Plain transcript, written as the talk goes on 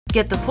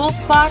Get the full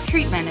spa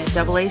treatment at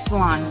AA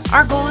Salon.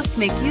 Our goal is to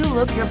make you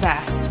look your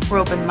best. We're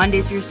open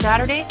Monday through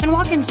Saturday, and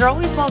walk-ins are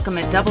always welcome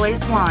at AA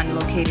Salon,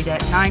 located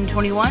at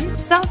 921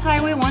 South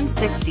Highway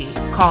 160.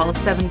 Call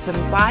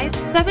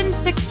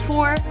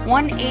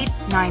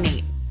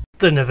 775-764-1898.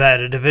 The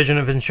Nevada Division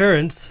of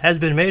Insurance has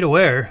been made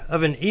aware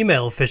of an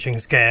email phishing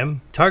scam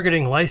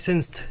targeting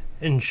licensed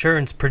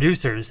insurance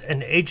producers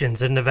and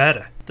agents in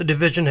Nevada. The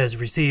division has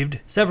received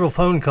several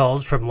phone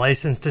calls from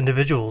licensed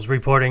individuals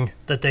reporting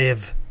that they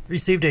have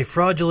received a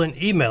fraudulent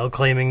email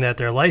claiming that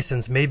their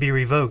license may be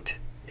revoked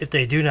if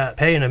they do not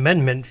pay an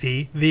amendment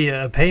fee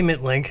via a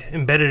payment link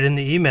embedded in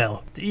the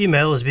email. The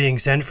email is being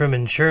sent from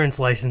Insurance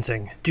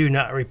Licensing. Do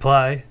not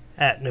reply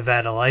at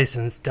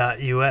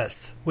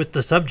nevadalicense.us with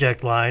the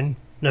subject line,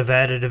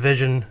 Nevada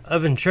Division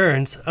of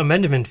Insurance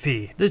Amendment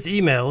Fee. This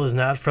email is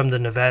not from the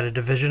Nevada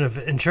Division of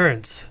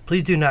Insurance.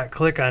 Please do not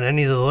click on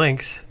any of the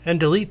links and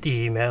delete the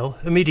email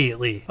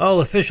immediately.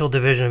 All official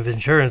Division of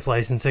Insurance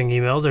licensing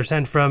emails are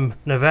sent from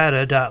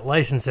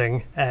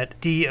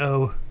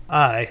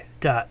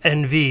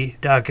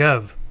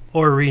nevada.licensing@doi.nv.gov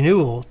or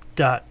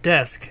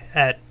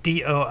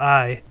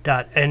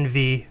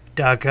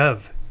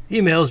renewal.desk@doi.nv.gov.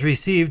 Emails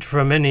received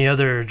from any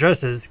other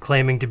addresses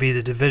claiming to be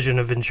the Division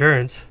of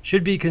Insurance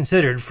should be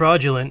considered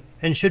fraudulent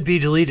and should be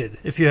deleted.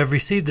 If you have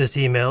received this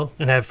email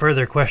and have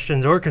further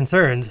questions or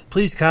concerns,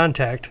 please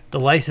contact the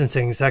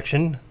licensing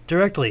section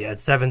directly at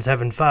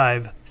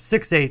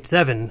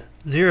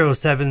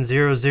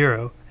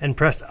 775-687-0700 and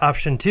press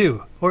option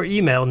 2, or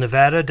email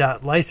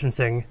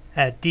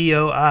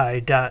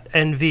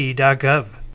nevada.licensing@doi.nv.gov.